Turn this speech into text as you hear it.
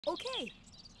Okay,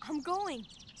 I'm going.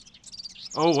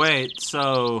 Oh wait,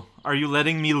 so are you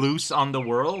letting me loose on the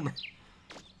world?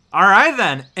 Alright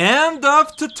then, end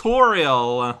of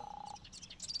tutorial.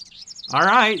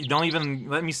 Alright, you don't even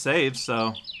let me save,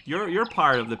 so you're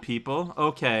part of the people.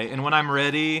 Okay, and when I'm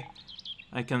ready,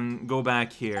 I can go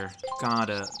back here. Got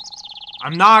it.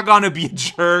 I'm not gonna be a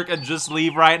jerk and just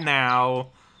leave right now.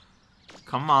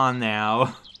 Come on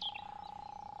now.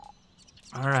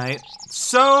 Alright.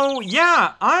 So,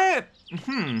 yeah,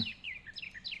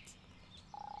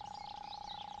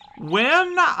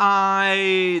 When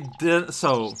I did...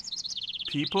 So,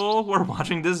 people who are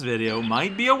watching this video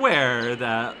might be aware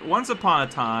that once upon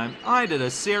a time, I did a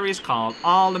series called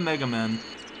All the Mega Men,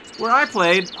 where I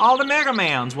played all the Mega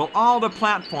Mans, well, all the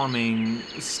platforming,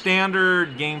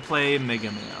 standard gameplay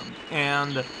Mega Man.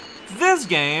 And this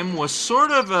game was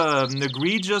sort of an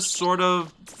egregious sort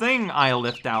of thing I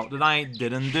left out that I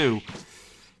didn't do.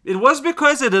 It was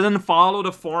because it didn't follow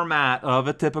the format of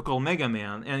a typical Mega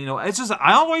Man. And, you know, it's just,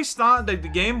 I always thought that the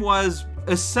game was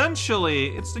essentially,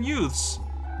 it's the youths.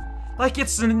 Like,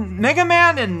 it's a Mega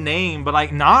Man in name, but,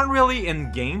 like, not really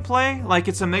in gameplay. Like,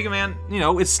 it's a Mega Man, you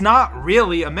know, it's not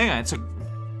really a Mega Man.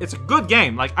 It's a good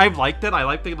game. Like, I've liked it. I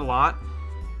liked it a lot.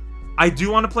 I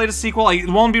do want to play the sequel. Like, it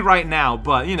won't be right now,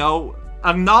 but, you know,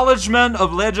 acknowledgement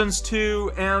of Legends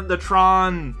 2 and the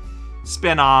Tron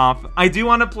spin-off. I do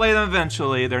want to play them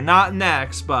eventually. They're not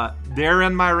next, but they're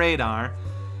in my radar.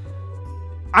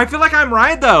 I feel like I'm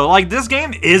right, though. Like, this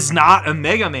game is not a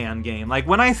Mega Man game. Like,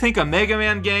 when I think a Mega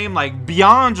Man game, like,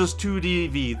 beyond just 2D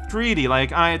v 3D,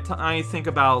 like, I think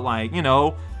about, like, you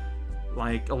know,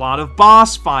 like, a lot of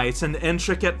boss fights and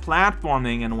intricate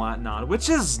platforming and whatnot, which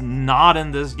is not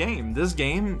in this game. This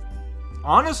game,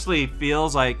 honestly,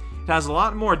 feels like it has a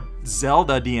lot more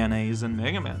Zelda DNAs than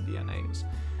Mega Man DNAs.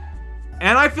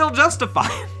 And I feel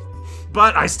justified.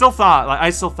 But I still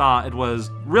thought it was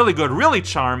really good, really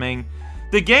charming.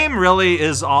 The game really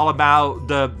is all about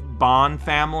the Bond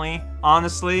family,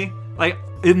 honestly. Like,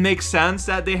 it makes sense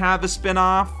that they have a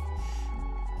spin-off.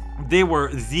 They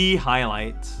were the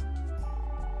highlight.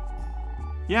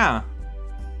 Yeah.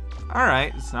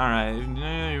 Alright,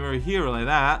 you were a hero like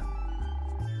that.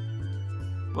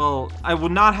 Well, I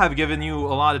would not have given you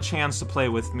a lot of chance to play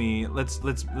with me.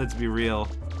 Let's be real.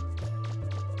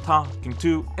 Talking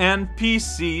to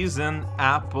NPCs in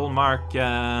Apple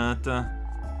Market.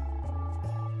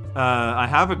 I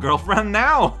have a girlfriend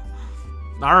now.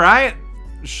 Alright,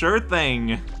 sure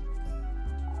thing.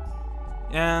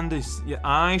 And yeah,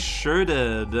 I sure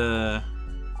did. A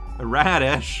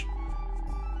radish.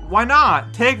 Why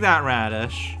not? Take that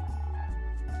radish.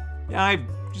 Yeah,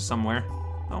 just somewhere.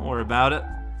 Don't worry about it.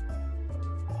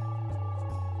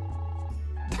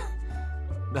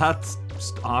 That's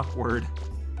just awkward.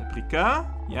 Paprika?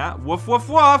 Yeah. Woof, woof,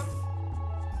 woof.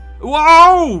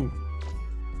 Whoa!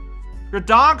 Your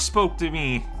dog spoke to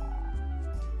me.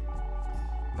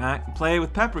 Back play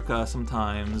with Paprika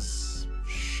sometimes.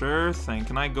 Sure thing.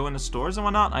 Can I go into stores and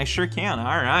whatnot? I sure can.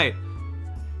 Alright.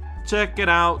 Check it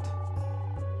out.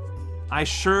 I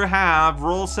sure have.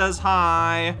 Roll says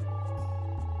hi.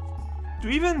 Do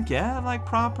you even get, like,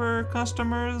 proper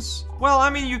customers? Well, I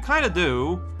mean, you kind of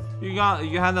do. You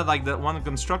had that, like, that one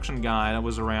construction guy that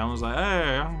was around. Was like,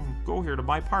 hey, I'm go here to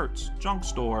buy parts. Junk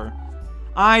store.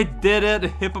 I did it,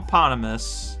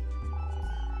 hippopotamus.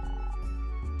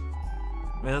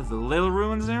 With the little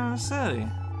ruins there in the city.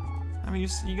 I mean,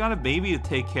 you got a baby to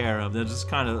take care of. They're just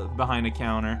kind of behind the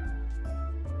counter.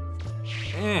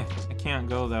 I can't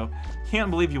go, though. Can't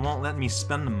believe you won't let me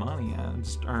spend the money I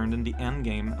just earned in the end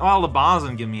game. Oh, the boss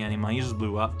didn't give me any money. He just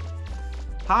blew up.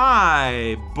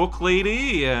 Hi, book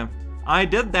lady. I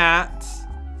did that.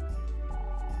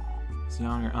 It's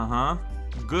younger. Uh-huh.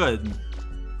 Good.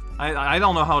 I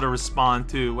don't know how to respond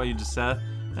to what you just said.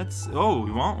 That's... Oh,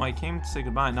 you won't? I came to say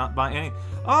goodbye, not buy any...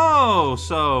 Oh,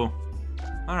 so...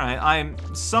 Alright, I'm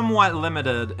somewhat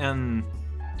limited in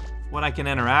what I can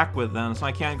interact with then, so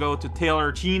I can't go to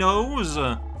Taylor Chino's.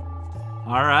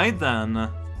 Alright then.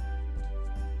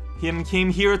 Him came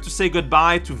here to say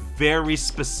goodbye to very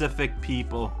specific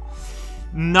people.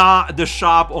 Not the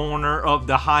shop owner of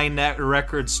the High Net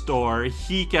record store.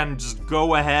 He can just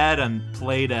go ahead and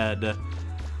play dead.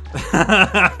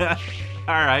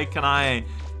 Alright, can I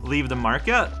leave the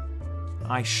market?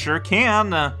 I sure can.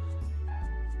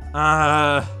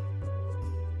 Gotta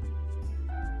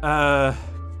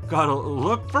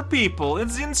look for people.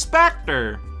 It's the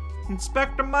inspector.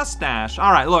 Inspector Mustache.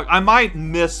 Alright, look, I might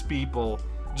miss people.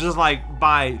 Just like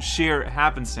by sheer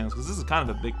happenstance, because this is kind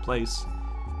of a big place.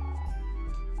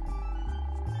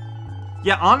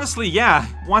 Yeah, honestly, yeah.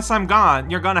 Once I'm gone,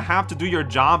 you're gonna have to do your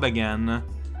job again.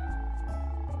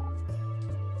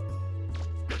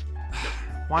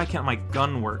 Why can't my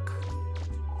gun work?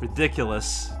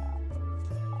 Ridiculous.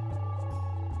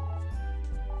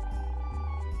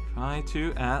 Try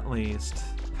to at least.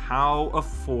 How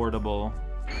affordable.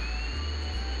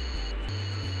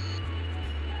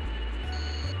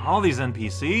 All these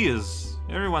NPCs.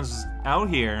 Everyone's out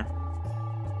here.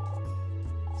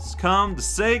 It's come to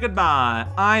say goodbye.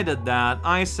 I did that.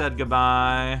 I said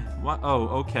goodbye. What? Oh,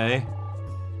 okay.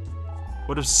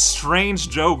 What a strange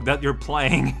joke that you're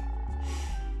playing.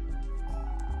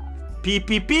 Pee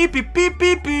pee pee pee pee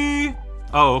pee pee.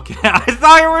 Oh, okay. I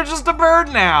thought you were just a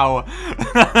bird now.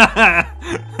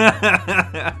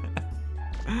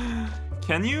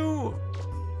 Can you...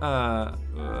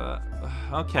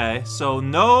 okay, so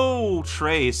no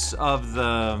trace of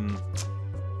the...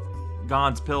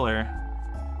 God's Pillar.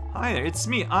 Hi there, it's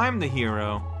me. I'm the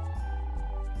hero.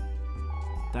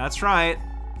 That's right.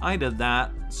 I did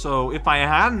that. So if I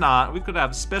had not, we could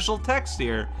have special text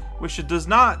here, which it does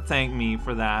not thank me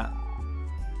for that.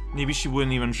 Maybe she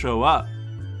wouldn't even show up.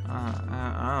 I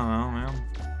don't know,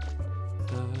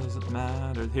 man. Doesn't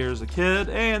matter. Here's a kid,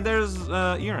 and there's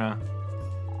Ira.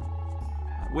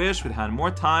 I wish we'd had more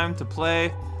time to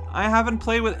play. I haven't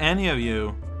played with any of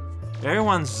you.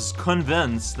 Everyone's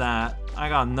convinced that I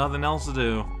got nothing else to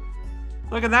do.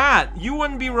 Look at that! You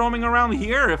wouldn't be roaming around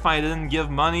here if I didn't give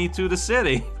money to the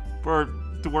city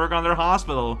to work on their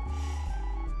hospital.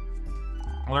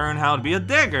 Learn how to be a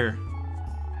digger.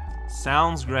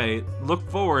 Sounds great. Look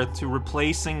forward to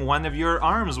replacing one of your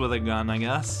arms with a gun, I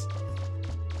guess.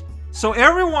 So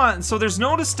there's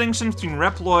no distinction between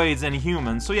Reploids and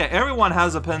humans. So yeah, everyone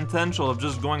has a potential of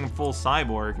just going full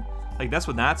cyborg. Like, that's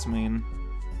what that's mean.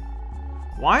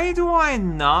 Why do I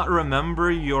not remember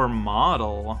your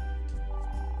model?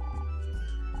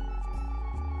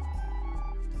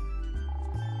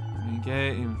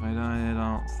 Okay, even if I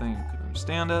don't think I could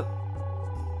understand it.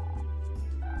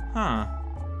 Huh.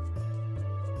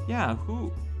 Yeah,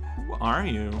 who are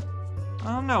you?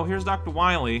 Oh no, here's Dr.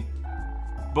 Wily.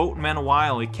 Boatman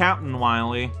Wily, Captain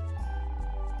Wily.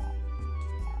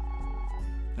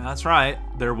 That's right,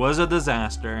 there was a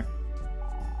disaster.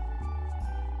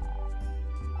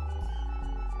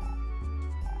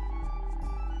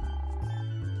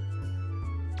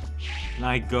 Can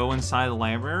I go inside the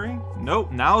library?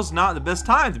 Nope, now's not the best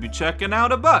time to be checking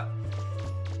out a book.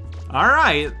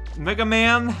 Alright, Mega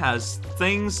Man has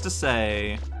things to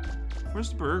say. Where's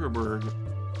the Burger?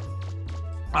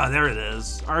 Ah, there it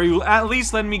is. Are you at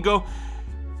least letting me go?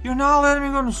 You're not letting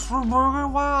me go to Screw Burger?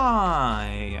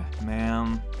 Why,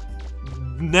 man?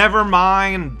 Never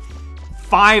mind.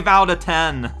 5 out of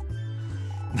 10.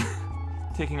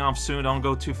 Taking off soon, don't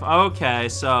go too far. Okay,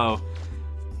 so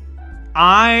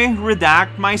I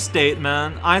redact my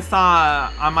statement. I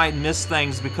thought I might miss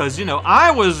things because, you know,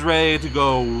 I was ready to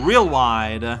go real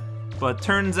wide, but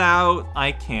turns out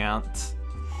I can't.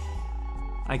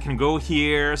 I can go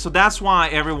here, so that's why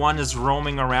everyone is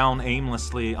roaming around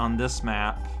aimlessly on this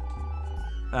map.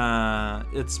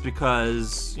 It's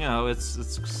because, you know, it's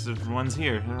everyone's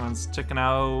here. Everyone's checking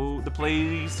out the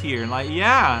place here. And like,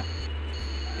 yeah,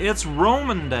 it's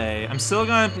Roman Day. I'm still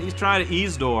gonna try to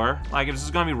ease door. Like, it's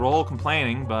just gonna be roll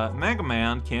complaining, but Mega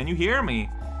Man, can you hear me?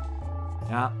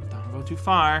 Yeah, don't go too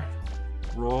far.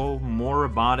 Roll more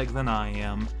robotic than I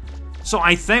am. So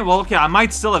I think, well, okay, I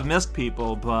might still have missed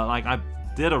people, but like, I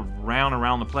did a round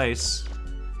around the place.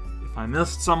 If I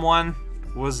missed someone,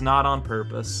 it was not on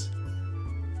purpose.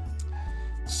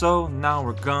 So now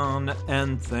we're gonna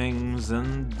end things,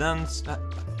 and then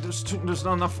there's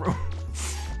not enough room.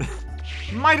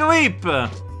 Mighty leap!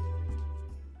 Bet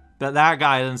that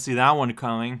guy didn't see that one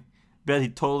coming. Bet he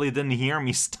totally didn't hear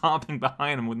me stomping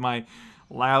behind him with my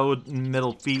loud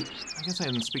middle feet. I guess I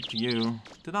didn't speak to you.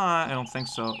 Did I? I don't think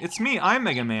so. It's me, I'm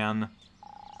Mega Man.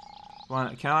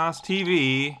 Chaos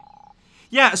TV.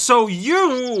 Yeah, so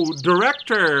you,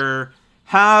 director,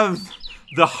 have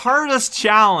the hardest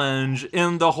challenge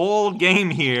in the whole game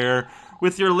here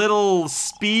with your little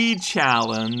speed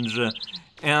challenge.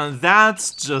 And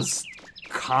that's just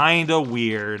kinda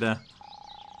weird.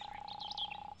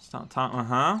 Stop talking,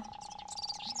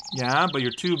 Yeah, but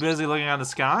you're too busy looking at the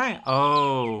sky?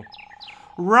 Oh.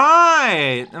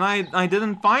 Right! And I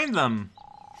didn't find them.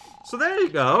 So there you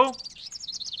go.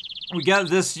 We get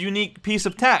this unique piece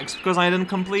of text because I didn't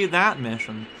complete that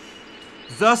mission.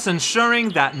 Thus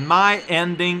ensuring that my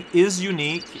ending is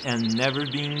unique and never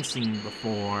been seen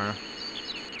before.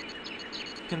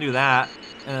 Can do that.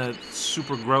 It's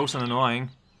super gross and annoying.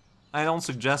 I don't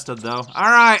suggest it though.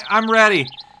 Alright, I'm ready.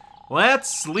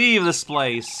 Let's leave this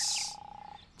place.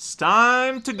 It's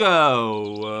time to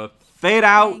go. Fade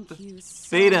out, Thank you so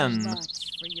fade in.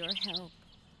 much for your help.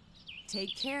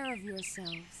 Take care of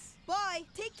yourselves. Bye.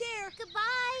 Take care.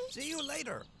 Goodbye. See you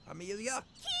later, Amelia.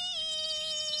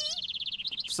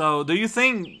 So, do you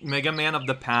think Mega Man of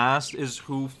the past is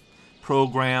who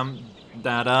programmed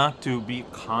Data to be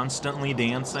constantly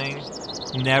dancing,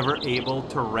 never able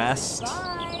to rest?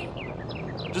 Bye.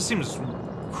 Just seems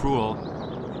cruel.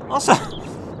 Also,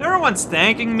 everyone's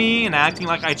thanking me and acting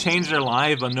like I changed their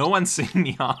life, but no one's seeing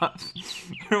me off.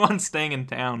 Everyone's staying in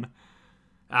town.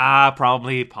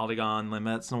 Probably polygon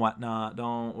limits and whatnot.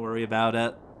 Don't worry about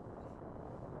it.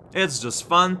 It's just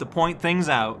fun to point things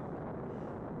out.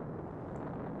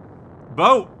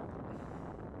 Boat!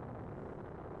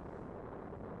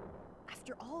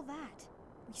 After all that,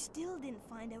 we still didn't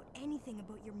find out anything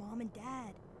about your mom and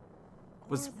dad.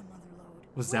 Was- or the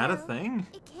motherlode. Was that a Well, thing?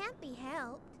 It can't be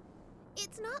helped.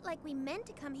 It's not like we meant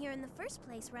to come here in the first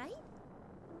place, right?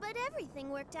 But everything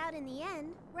worked out in the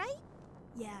end, right?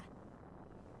 Yeah.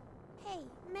 Hey,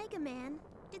 Mega Man,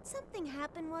 did something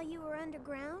happen while you were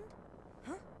underground?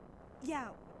 Huh? Yeah.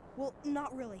 Well,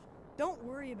 not really. Don't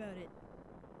worry about it.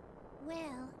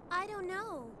 Well, I don't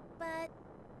know, but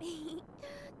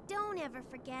don't ever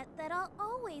forget that I'll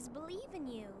always believe in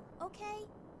you, okay?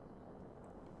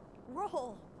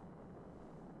 Roll.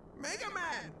 Mega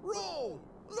Man, roll!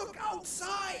 Look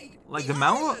outside! Like the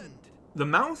mouth, island! the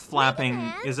mouth flapping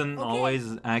Man? isn't Okay.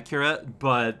 always accurate,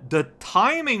 but the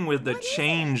timing with the What is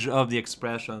change of the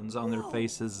expressions on their Whoa.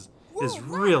 faces Whoa, is left,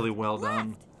 really well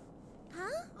done. left.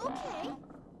 Huh? Okay.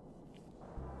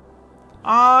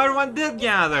 Oh, everyone did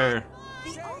gather.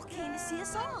 They all came to see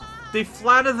us off. They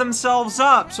flattened themselves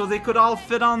up so they could all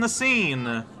fit on the scene.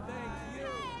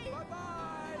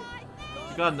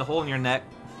 You got a hole in your neck.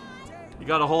 You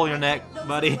got a hole in your neck, Those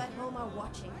buddy. who at home are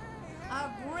watching.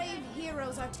 Our brave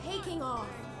heroes are taking off,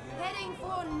 heading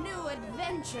for new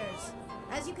adventures.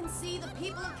 As you can see, the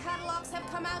people of Catalogs have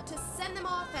come out to send them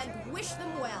off and wish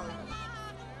them well.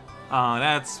 Oh,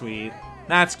 that's sweet.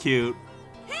 That's cute.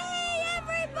 Hey,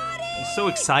 everybody! He's so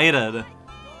excited.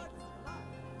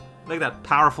 Look at that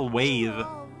powerful wave. They're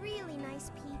all really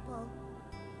nice people.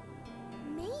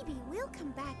 Maybe we'll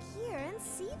come back here and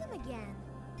see them again.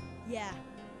 Yeah.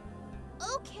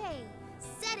 Okay,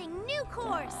 setting new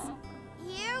course.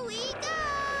 Here we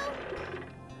go!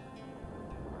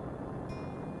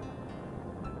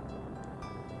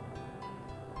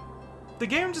 The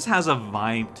game just has a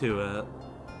vibe to it.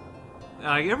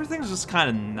 Like, everything's just kind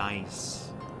of nice.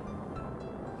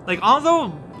 Like,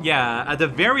 although, yeah, at the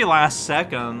very last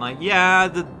second, like, yeah,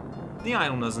 the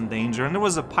island was in danger, and there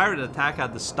was a pirate attack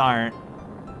at the start,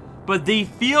 but they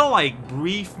feel like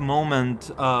brief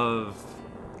moment of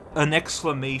an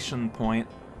exclamation point.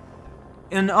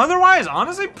 And otherwise,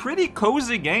 honestly, pretty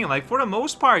cozy game. Like, for the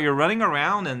most part, you're running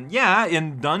around and, yeah,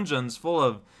 in dungeons full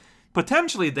of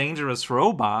potentially dangerous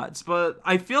robots, but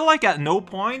I feel like at no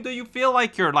point do you feel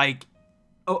like you're, like,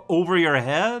 over your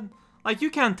head. Like, you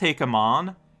can't take them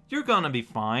on. You're gonna be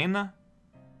fine.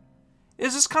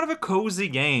 It's just kind of a cozy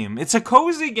game. It's a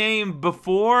cozy game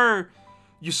before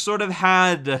you sort of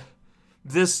had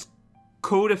this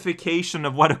codification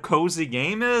of what a cozy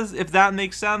game is, if that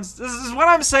makes sense. This is what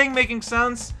I'm saying making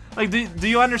sense? Like, do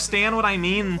you understand what I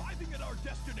mean? Arriving at our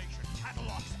destination,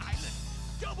 Catalogs Island.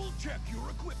 Double check your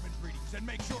equipment readings and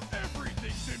make sure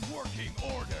everything's in working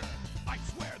order. I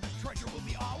swear this treasure will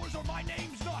be ours or my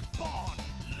name's not Bond.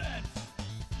 Let's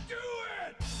do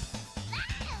it!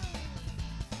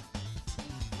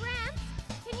 Gramps,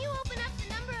 can you open up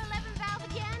the number 11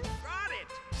 valve again? Got it!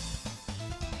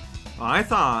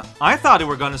 I thought they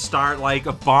were gonna start like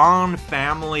a Bond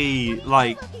family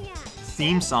like Looking at?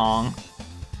 theme song.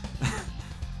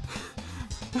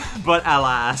 But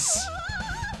alas.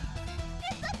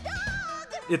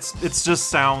 It's just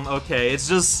sound, okay, it's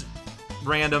just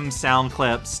random sound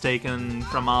clips taken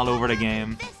from all over the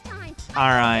game. This time.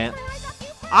 Alright. My eyes off you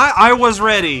first. I was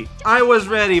ready. I was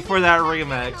ready for that In a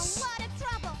remix. lot of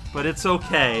trouble. But it's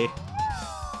okay.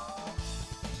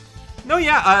 No,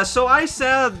 yeah, so I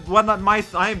said what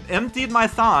I emptied my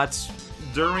thoughts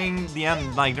during the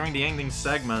end, like during the ending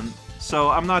segment. So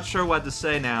I'm not sure what to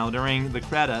say now during the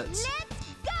credits.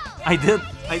 Let's go.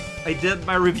 I did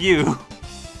my review.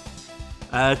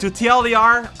 To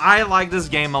TLDR, I like this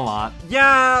game a lot.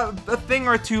 Yeah, a thing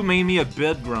or two made me a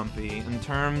bit grumpy in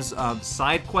terms of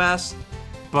side quests,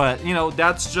 but you know,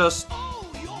 that's just, Oh,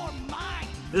 you're mine!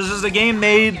 this is a game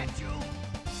made, Get you!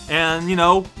 and you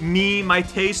know, my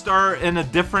tastes are in a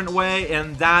different way,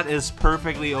 and that is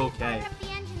perfectly okay. Fire up the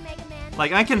engine, Mega Man.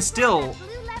 Like, I can Just still press that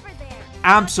blue lever there.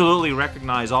 absolutely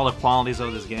recognize all the qualities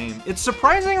of this game. It's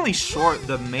surprisingly short,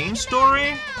 the main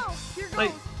story. Now.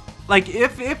 Like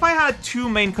if I had two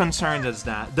main concerns, it's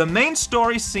that the main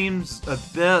story seems a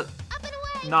bit Up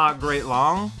not great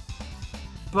long.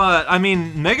 But, I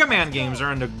mean, Mega Man games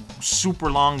aren't the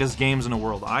super longest games in the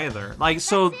world either. Like,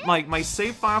 so, like, my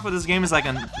save file for this game is like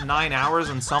 9 hours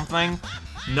and something.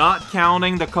 Not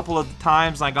counting the couple of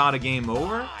times I got a game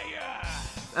over.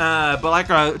 But like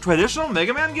a traditional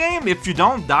Mega Man game, if you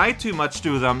don't die too much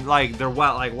to them, like, they're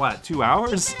what, 2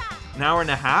 hours? An hour and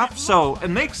a half? So, it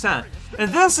makes sense. And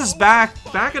this is back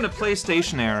in the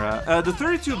PlayStation era, the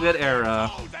 32-bit era.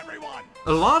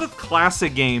 A lot of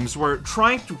classic games were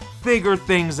trying to figure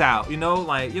things out, you know,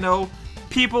 like, you know,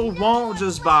 people won't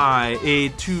just buy a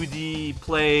 2D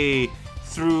play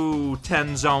through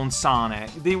 10-zone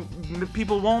Sonic.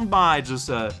 People won't buy just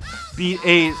a beat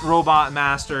 8 Robot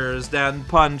Masters, then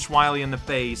punch Wily in the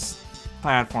face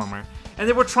platformer. And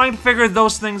they were trying to figure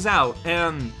those things out,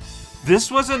 and this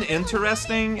was an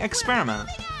interesting experiment.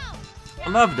 I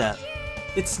loved it.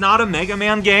 It's not a Mega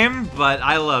Man game, but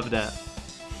I loved it.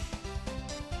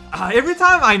 Every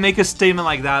time I make a statement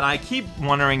like that, I keep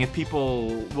wondering if people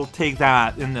will take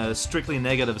that in a strictly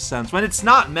negative sense, when it's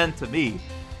not meant to be.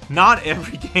 Not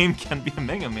every game can be a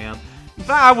Mega Man. In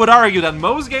fact, I would argue that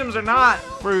most games are not,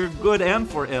 for good and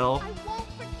for ill.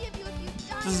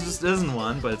 This just isn't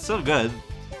one, but it's still good.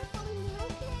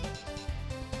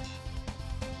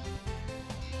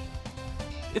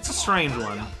 It's a strange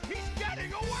one.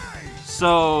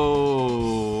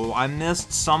 So, I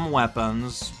missed some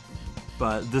weapons.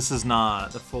 But this is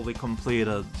not a fully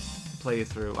completed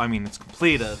playthrough. I mean, it's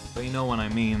completed, but you know what I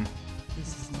mean.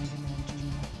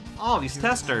 Oh, these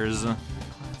testers.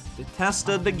 They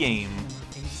tested the game.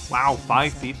 Wow,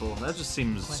 5 people. That just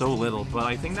seems so little, but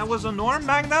I think that was a norm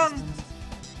back then?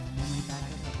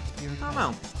 I don't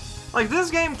know. Like,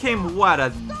 this game came, what,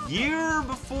 a year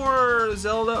before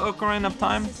Zelda Ocarina of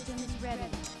Time?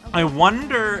 I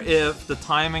wonder if the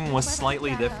timing was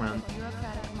slightly different.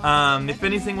 If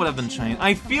anything would have been changed.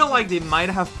 I feel like they might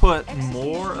have put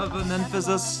more of an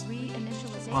emphasis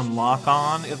on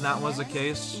lock-on, if that was the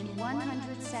case.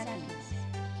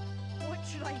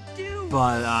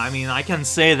 But, I mean, I can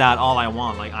say that all I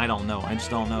want. Like, I don't know. I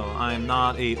just don't know. I'm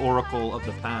not a oracle of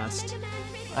the past.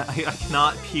 I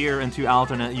cannot peer into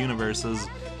alternate universes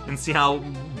and see how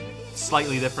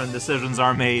slightly different decisions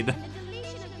are made.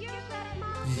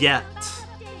 Yet.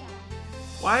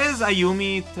 Why is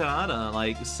Ayumi Terada,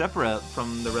 like, separate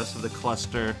from the rest of the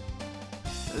cluster?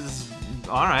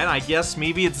 Alright, I guess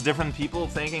maybe it's different people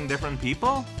thanking different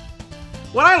people?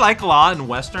 What I like a lot in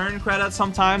Western credits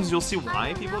sometimes, you'll see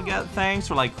why people get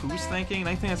thanks, or like who's thanking, and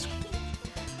I think it's...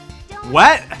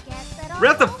 What?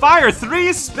 Breath of Fire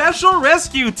 3 Special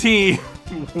Rescue Team!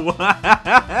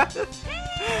 What?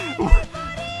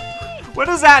 What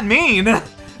does that mean?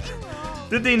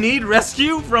 Did they need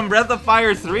rescue from Breath of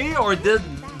Fire 3, or did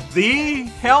they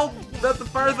help Breath of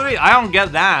Fire 3? I don't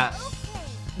get that.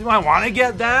 Do I want to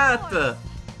get that?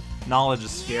 Knowledge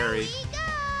is scary.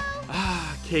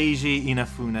 Keiji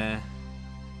Inafune.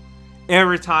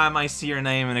 Every time I see your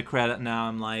name in a credit now,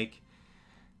 I'm like,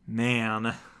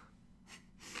 man.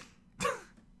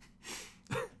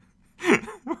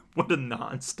 What a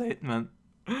non-statement.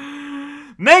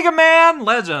 MegaMan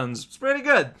Legends. It's pretty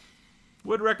good.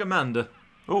 Would recommend.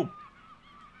 Oh.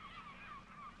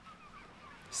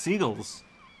 Seagulls.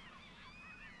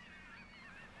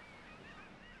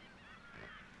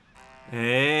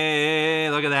 Hey,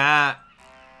 look at that.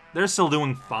 They're still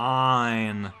doing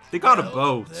fine. They got a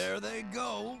boat. There they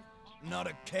go. Not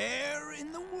a care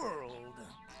in the world.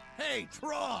 Hey,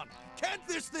 Tron, can't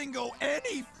this thing go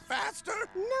any faster?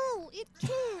 No, it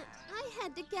can't. I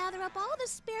had to gather up all the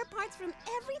spare parts from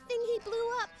everything he blew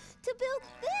up to build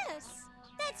this.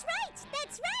 That's right,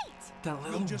 that's right. That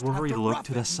We'll just little have worried to look rough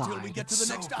to it the until we side. get to It's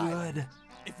the next so island. good.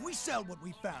 If we sell what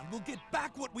we found, we'll get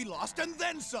back what we lost and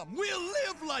then some. We'll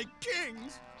live like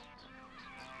kings.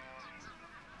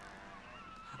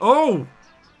 Oh!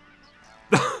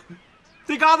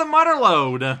 They got the mother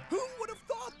load. Who would have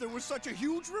thought there was such a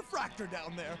huge refractor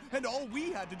down there? And all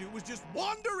we had to do was just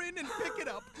wander in and pick it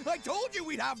up. I told you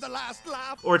we'd have the last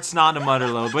laugh. Or it's not a mother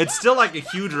load, but it's still like a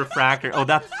huge refractor. Oh,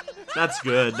 that's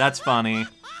good. That's funny.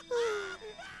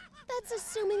 That's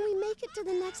assuming we make it to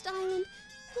the next island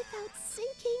without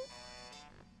sinking.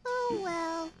 Oh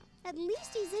well, at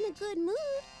least he's in a good mood.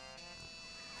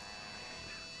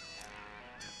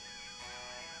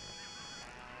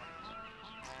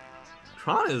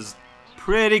 Tron is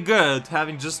pretty good,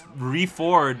 having just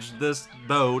reforged this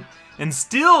boat and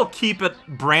still keep it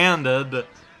branded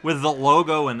with the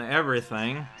logo and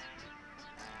everything.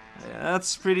 Yeah,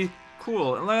 that's pretty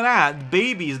cool. Look at that,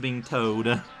 baby's being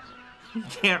towed. You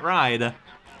can't ride. I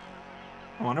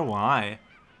wonder why.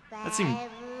 That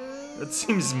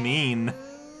seems mean.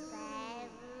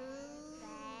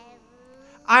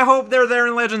 I hope they're there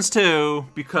in Legends too,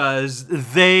 because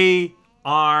they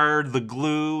are the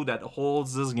glue that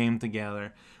holds this game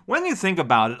together. When you think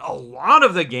about it, a lot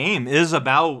of the game is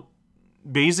about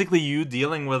basically you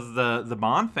dealing with the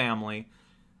Bond family.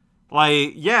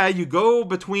 Like, yeah, you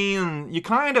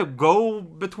kind of go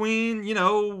between, you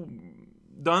know,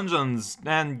 dungeons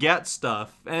and get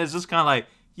stuff. And it's just kind of like,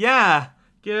 yeah,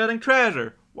 getting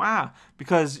treasure. Wow.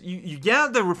 Because you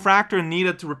get the refractor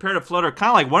needed to repair the flutter, kind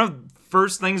of like one of the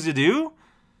first things you do.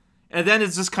 And then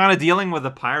it's just kind of dealing with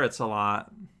the pirates a lot.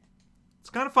 It's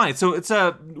kind of funny. So it's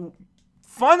a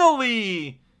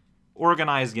funnily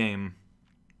organized game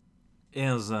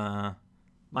is my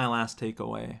last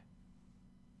takeaway.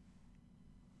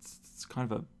 It's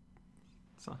kind of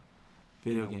a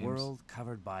video game. World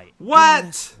covered by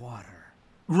what? Water.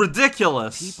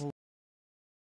 Ridiculous.